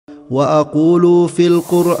وأقول في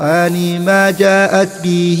القرآن ما جاءت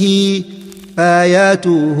به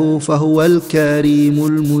آياته فهو الكريم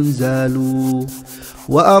المنزال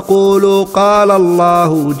وأقول قال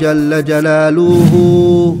الله جل جلاله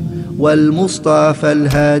والمصطفى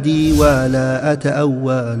الهادي ولا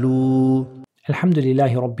أتأول. الحمد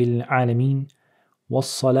لله رب العالمين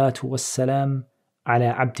والصلاة والسلام على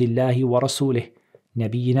عبد الله ورسوله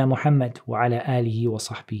نبينا Muhammad وعلى آله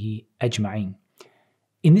وصحبه أجمعين.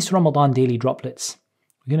 In this Ramadan Daily Droplets,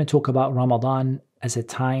 we're going to talk about Ramadan as a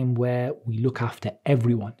time where we look after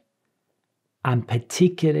everyone, and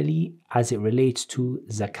particularly as it relates to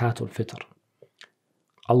zakat-ul-fitr.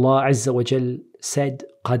 Allah Azza wa Jal said,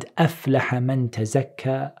 قَدْ أَفْلَحَ مَنْ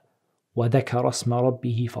تَزَكَّى وَذَكَرَ اسْمَ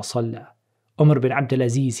رَبِّهِ فَصَلَّى. Umar bin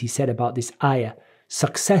Abdulaziz, he said about this ayah,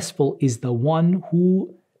 successful is the one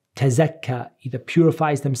who tazakka, either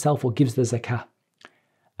purifies themselves or gives the zakah,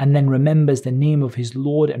 and then remembers the name of his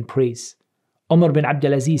Lord and prays. Umar bin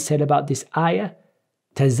Abdulaziz said about this ayah,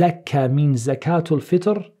 tazakka means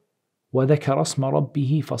zakat-ul-fitr, وَذَكَرَ اسْمَ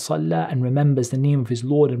رَبِّهِ فَصَلَّى, and remembers the name of his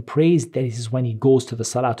Lord and prays. That is when he goes to the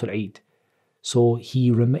Salatul Eid. So he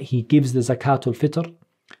gives the zakat-ul-fitr,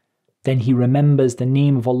 then he remembers the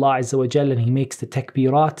name of Allah Azza wa Jalla and he makes the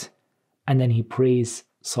takbirat, and then he prays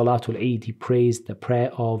Salatul Eid. He prays the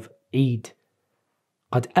prayer of Eid.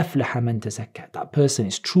 قَدْ أَفْلَحَ مَنْ تَزَكَّى. That person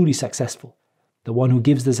is truly successful. The one who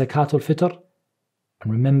gives the zakat-ul-fitr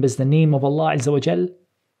and remembers the name of Allah Azza wa Jalla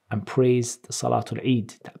and prays the Salatul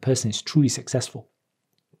Eid. That person is truly successful.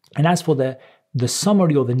 And as for the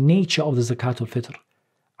summary or the nature of the zakat-ul-fitr,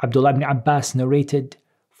 Abdullah ibn Abbas narrated,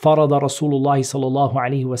 فرض رسول الله صلى الله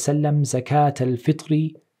عليه وسلم زكاة الفطر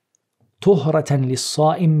طهرة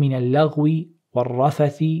للصائم من اللغو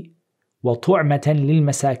والرفث وطعمة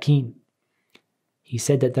للمساكين. He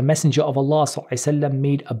said that the Messenger of Allah صلى الله عليه وسلم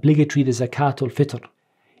made obligatory the zakat-ul-fitr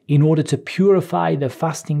in order to purify the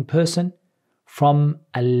fasting person from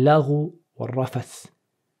al-laghu wal-rafath.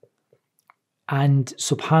 And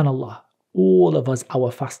subhanallah, all of us, our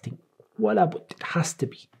fasting, it has to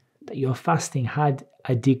be that your fasting had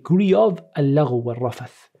a degree of al-laghu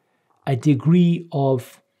wal-rafath, a degree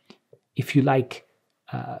of, if you like,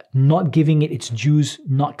 not giving it its dues,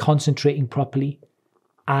 not concentrating properly,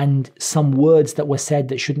 and some words that were said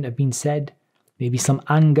that shouldn't have been said, maybe some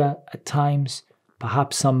anger at times,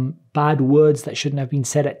 perhaps some bad words that shouldn't have been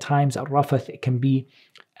said at times. Al-rafath, it can be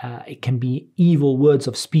evil words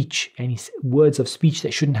of speech, any words of speech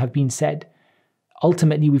that shouldn't have been said.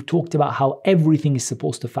 Ultimately, we've talked about how everything is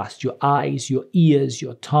supposed to fast. Your eyes, your ears,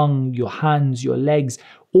 your tongue, your hands, your legs,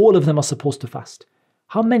 all of them are supposed to fast.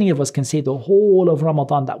 How many of us can say the whole of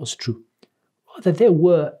Ramadan that was true? Well, that there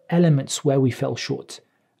were elements where we fell short,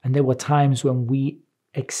 and there were times when we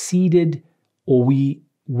exceeded or we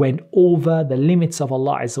went over the limits of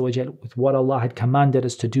Allah Azza wa Jal with what Allah had commanded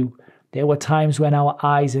us to do. There were times when our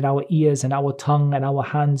eyes and our ears and our tongue and our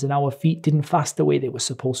hands and our feet didn't fast the way they were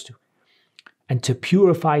supposed to. And to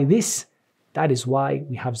purify this, that is why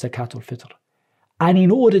we have zakat-ul-fitr. And in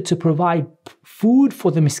order to provide food for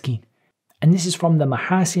the miskin. And this is from the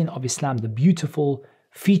mahasin of Islam, the beautiful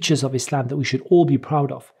features of Islam that we should all be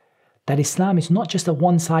proud of. That Islam is not just a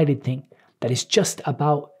one-sided thing, that it's just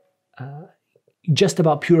about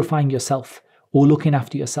purifying yourself or looking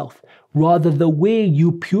after yourself. Rather, the way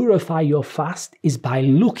you purify your fast is by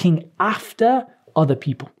looking after other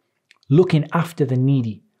people, looking after the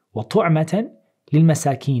needy. وَطُعْمَةً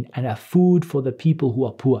لِلْمَسَاكِينَ, and a food for the people who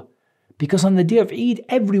are poor. Because on the day of Eid,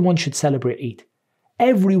 everyone should celebrate Eid.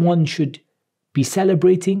 Everyone should be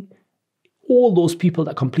celebrating. All those people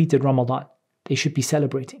that completed Ramadan, they should be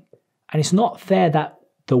celebrating. And it's not fair that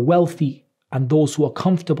the wealthy and those who are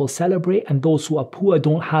comfortable celebrate and those who are poor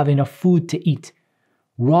don't have enough food to eat.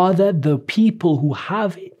 Rather, the people who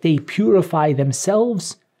have it, they purify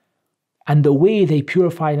themselves, and the way they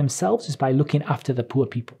purify themselves is by looking after the poor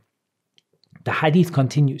people. The hadith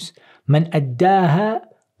continues, من أداها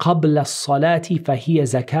قبل الصلاة فهي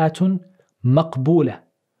زكاة مقبولة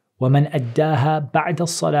ومن أداها بعد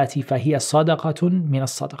الصلاة فهي صدقة من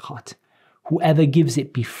الصدقات. Whoever gives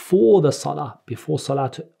it before the salah, before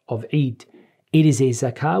salat of Eid, it is a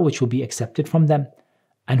zakah which will be accepted from them.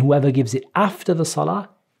 And whoever gives it after the salah,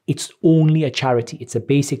 it's only a charity. It's a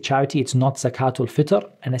basic charity. It's not zakat-ul-fitr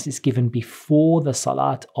unless it's given before the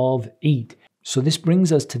salat of Eid. So this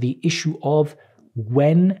brings us to the issue of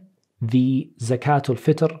when the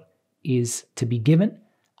zakat-ul-fitr is to be given.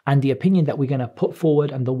 And the opinion that we're going to put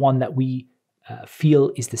forward, and the one that we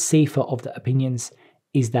feel is the safer of the opinions,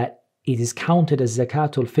 is that it is counted as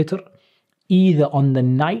zakat-ul-fitr either on the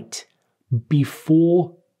night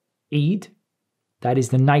before Eid, that is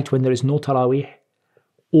the night when there is no Taraweeh,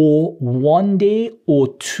 or 1 day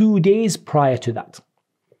or 2 days prior to that.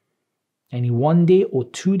 Any 1 day or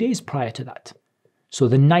 2 days prior to that. So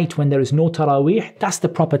the night when there is no Taraweeh, that's the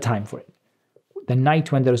proper time for it. The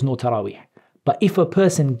night when there is no Taraweeh. But if a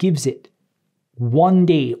person gives it 1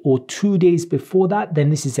 day or 2 days before that, then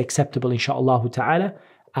this is acceptable, insha'Allah ta'ala,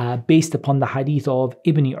 based upon the hadith of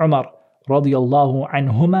Ibn Umar radiyallahu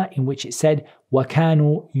anhuma, in which it said,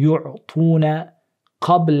 وَكَانُوا يُعْطُونَ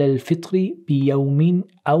قَبْلَ الْفِطْرِ بِيَوْمٍ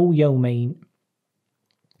أَوْ يَوْمَيْنِ.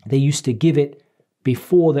 They used to give it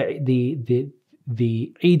before the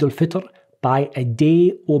Eid al-Fitr by a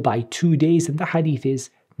day or by 2 days, and the hadith is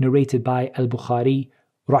narrated by Al-Bukhari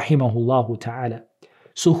rahimahullahu ta'ala.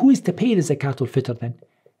 So who is to pay the zakat-ul-fitr then?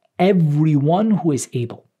 Everyone who is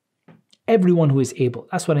able. Everyone who is able.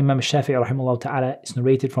 That's what Imam Shafi'i rahimahullah ta'ala is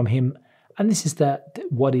narrated from him. And this is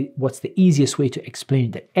what's the easiest way to explain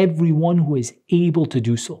it, that everyone who is able to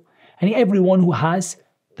do so. And everyone who has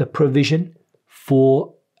the provision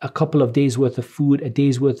for a couple of days worth of food, a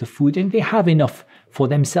day's worth of food, and they have enough for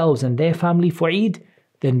themselves and their family for Eid,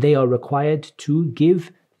 then they are required to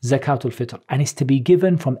give zakat-ul-fitr. And it's to be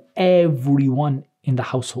given from everyone in the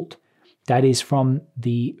household. That is from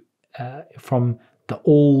the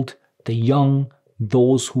old, the young,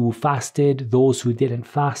 those who fasted, those who didn't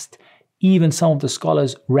fast. Even some of the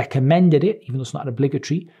scholars recommended it, even though it's not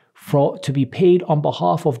obligatory, to be paid on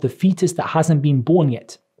behalf of the fetus that hasn't been born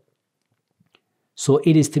yet. So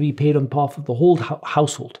it is to be paid on behalf of the whole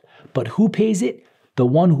household. But who pays it? The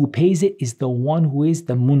one who pays it is the one who is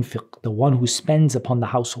the munfiq, the one who spends upon the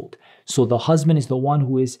household. So the husband is the one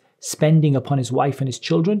who is spending upon his wife and his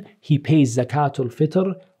children. He pays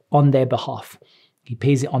zakat-ul-fitr on their behalf. He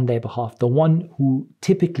pays it on their behalf. The one who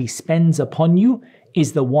typically spends upon you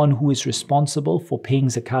is the one who is responsible for paying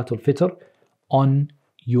zakat-ul-fitr on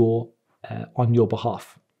your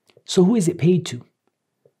behalf. So who is it paid to?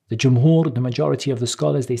 The jumhur, the majority of the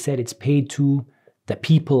scholars, they said it's paid to the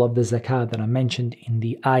people of the zakah that are mentioned in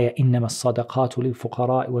the ayah إِنَّمَا الصَّدَقَاتُ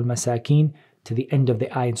لِلْفُقَرَاءِ وَالْمَسَاكِينَ to the end of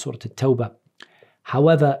the ayah in Surah At-Tawbah.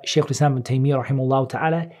 However, Shaykh al-Islam ibn Taymiyyah rahimahullah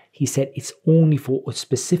ta'ala, he said it's only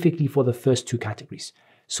specifically for the first two categories.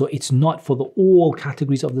 So it's not for all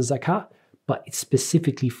categories of the zakah, but it's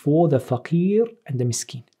specifically for the faqir and the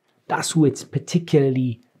miskin. That's who it's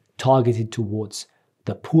particularly targeted towards.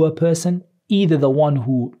 The poor person, either the one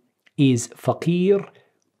who is faqir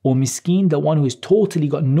or miskin, the one who has totally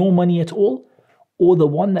got no money at all, or the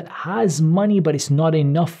one that has money but it's not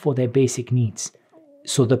enough for their basic needs.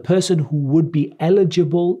 So the person who would be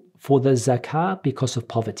eligible for the zakah because of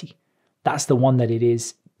poverty. That's the one that it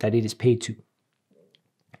is paid to.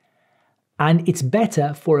 And it's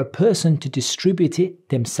better for a person to distribute it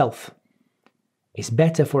themselves. It's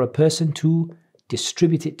better for a person to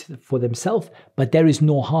distribute it for themselves, but there is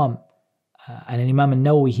no harm. And Imam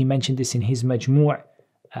al-Nawawi, he mentioned this in his Majmu'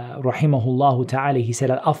 rahimahullah ta'ala. He said,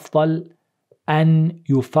 Al-afdal an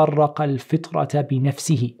yufarraqa al-fitrata bi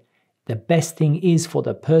nafsihi. The best thing is for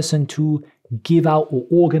the person to give out or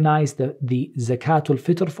organize the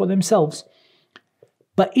zakat-ul-fitr for themselves.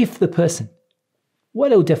 But if the person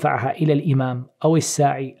ولو دفعها إلى الإمام أو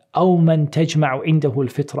الساعي أو من تجمع عنده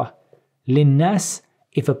الفطرة للناس,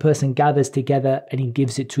 if a person gathers together and he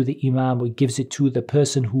gives it to the imam or gives it to the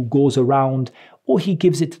person who goes around, or he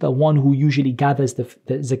gives it to the one who usually gathers the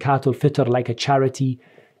zakat-ul-fitr like a charity,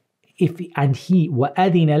 and he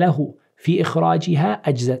وأذن له في إخراجها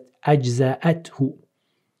أجزأته.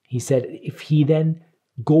 He said if he then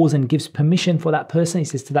goes and gives permission for that person, he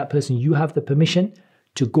says to that person, you have the permission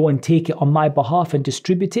to go and take it on my behalf and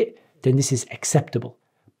distribute it, then this is acceptable.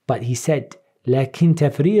 But he said, لكن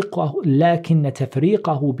تفريقه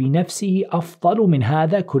بنفسه أفضل من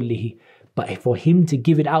هذا كله. But for him to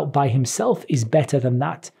give it out by himself is better than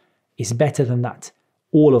that. Is better than that.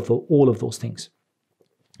 All of those things.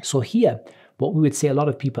 So here, what we would say, a lot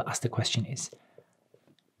of people ask the question is,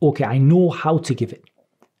 okay, I know how to give it.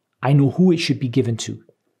 I know who it should be given to.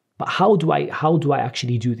 But how do I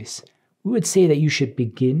actually do this? We would say that you should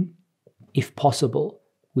begin, if possible,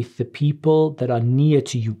 with the people that are near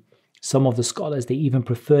to you. Some of the scholars, they even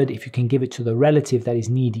preferred if you can give it to the relative that is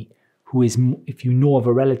needy, if you know of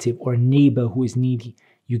a relative or a neighbor who is needy,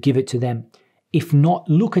 you give it to them. If not,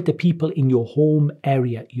 look at the people in your home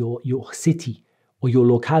area, your city or your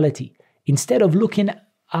locality. Instead of looking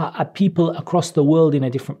at people across the world in a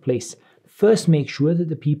different place, first make sure that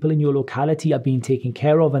the people in your locality are being taken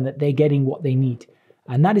care of and that they're getting what they need.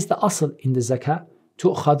 And that is the asl in the zakah.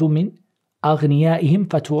 تُؤْخَذُ مِنْ أَغْنِيَائِهِمْ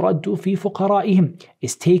فَتُرَدُّ فِي فُقَرَائِهِمْ.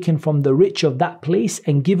 It's taken from the rich of that place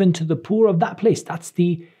and given to the poor of that place. That's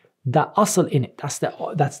the asl in it.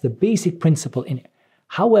 That's the basic principle in it.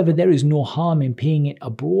 However, there is no harm in paying it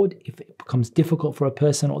abroad if it becomes difficult for a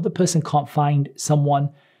person, or the person can't find someone,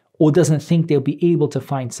 or doesn't think they'll be able to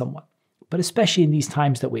find someone. But especially in these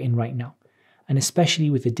times that we're in right now, and especially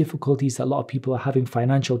with the difficulties that a lot of people are having,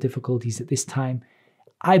 financial difficulties at this time,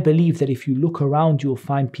 I believe that if you look around, you'll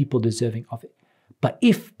find people deserving of it. But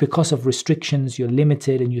if because of restrictions, you're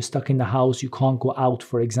limited and you're stuck in the house, you can't go out,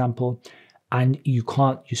 for example, and you're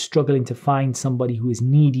struggling to find somebody who is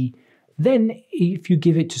needy, then if you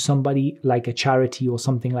give it to somebody like a charity or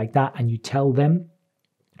something like that, and you tell them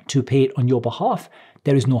to pay it on your behalf,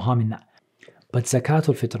 there is no harm in that. But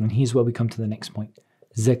zakat-ul-fitr, and here's where we come to the next point.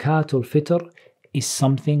 Zakat-ul-fitr is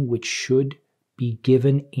something which should be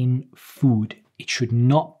given in food. It should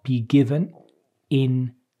not be given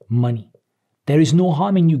in money. There is no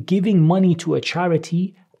harm in you giving money to a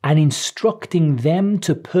charity and instructing them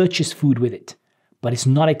to purchase food with it. But it's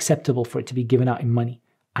not acceptable for it to be given out in money.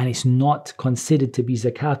 And it's not considered to be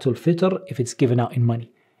zakat-ul-fitr if it's given out in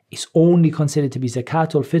money. It's only considered to be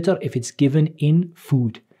zakat-ul-fitr if it's given in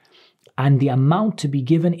food. And the amount to be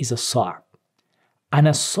given is a sa'. And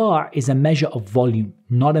a sa' is a measure of volume,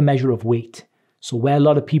 not a measure of weight. So where a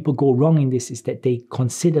lot of people go wrong in this is that they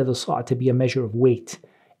consider the sa' to be a measure of weight.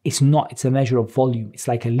 It's not, it's a measure of volume. It's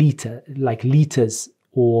like a liter, like liters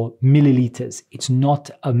or milliliters. It's not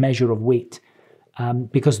a measure of weight.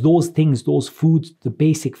 Because those things, those foods, the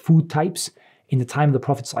basic food types in the time of the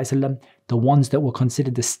Prophet ﷺ, the ones that were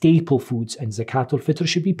considered the staple foods, and zakat-ul-fitr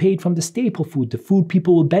should be paid from the staple food, the food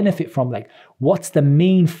people will benefit from. Like, what's the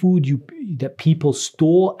main food that people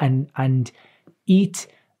store and eat?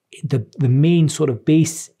 The main sort of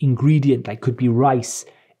base ingredient, like, could be rice,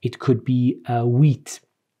 it could be wheat,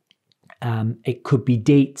 it could be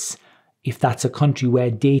dates. If that's a country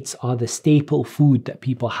where dates are the staple food that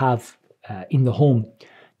people have in the home,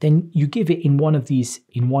 then you give it in one of these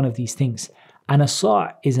things. And a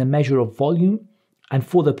sa' is a measure of volume, and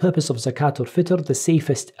for the purpose of zakat-ul-fitr, the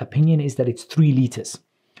safest opinion is that it's 3 liters.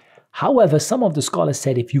 However, some of the scholars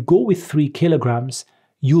said if you go with 3 kilograms,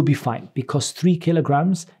 you'll be fine, because 3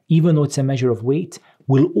 kilograms, even though it's a measure of weight,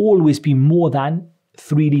 will always be more than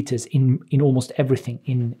 3 liters in almost everything,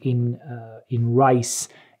 in rice,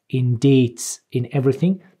 in dates, in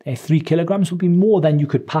everything. 3 kilograms would be more than you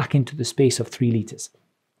could pack into the space of 3 liters,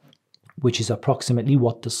 which is approximately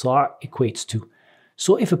what the sa' equates to.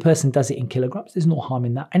 So if a person does it in kilograms, there's no harm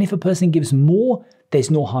in that. And if a person gives more, there's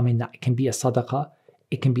no harm in that. It can be a sadaqah.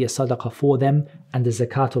 It can be a sadaqah for them, and the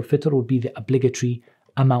zakat-ul-fitr will be the obligatory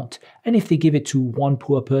amount. And if they give it to one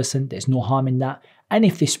poor person, there's no harm in that. And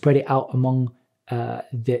if they spread it out among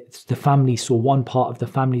the family, so one part of the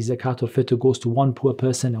family's zakat-ul-fitr goes to one poor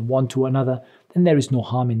person and one to another, then there is no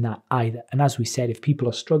harm in that either. And as we said, if people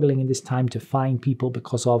are struggling in this time to find people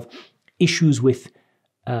because of issues with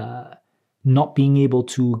not being able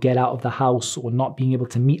to get out of the house or not being able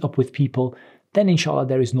to meet up with people, then inshallah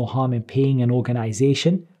there is no harm in paying an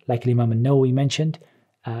organization, like Imam al-Nawawi mentioned,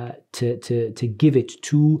 to give it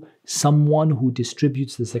to someone who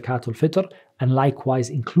distributes the zakat-ul-fitr. And likewise,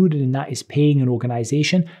 included in that is paying an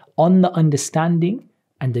organization on the understanding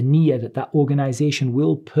and the niyyah that that organization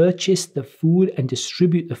will purchase the food and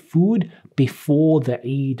distribute the food before the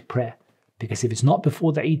Eid prayer. Because if it's not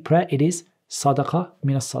before the Eid prayer, it is sadaqah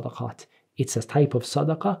min as-sadaqat. It's a type of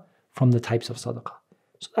sadaqah from the types of sadaqah.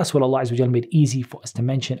 So that's what Allah Azza wa Jalla made easy for us to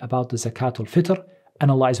mention about the zakat-ul-fitr,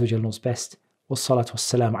 and Allah Azza wa Jalla knows best. Wassalatu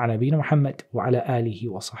wassalamu ala nabiyyina Muhammad wa ala alihi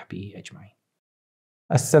wa sahbihi ajma'in.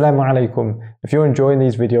 Assalamu alaikum. If you're enjoying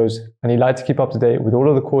these videos and you'd like to keep up to date with all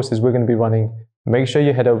of the courses we're going to be running, make sure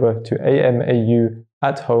you head over to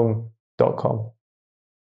amauathome.com.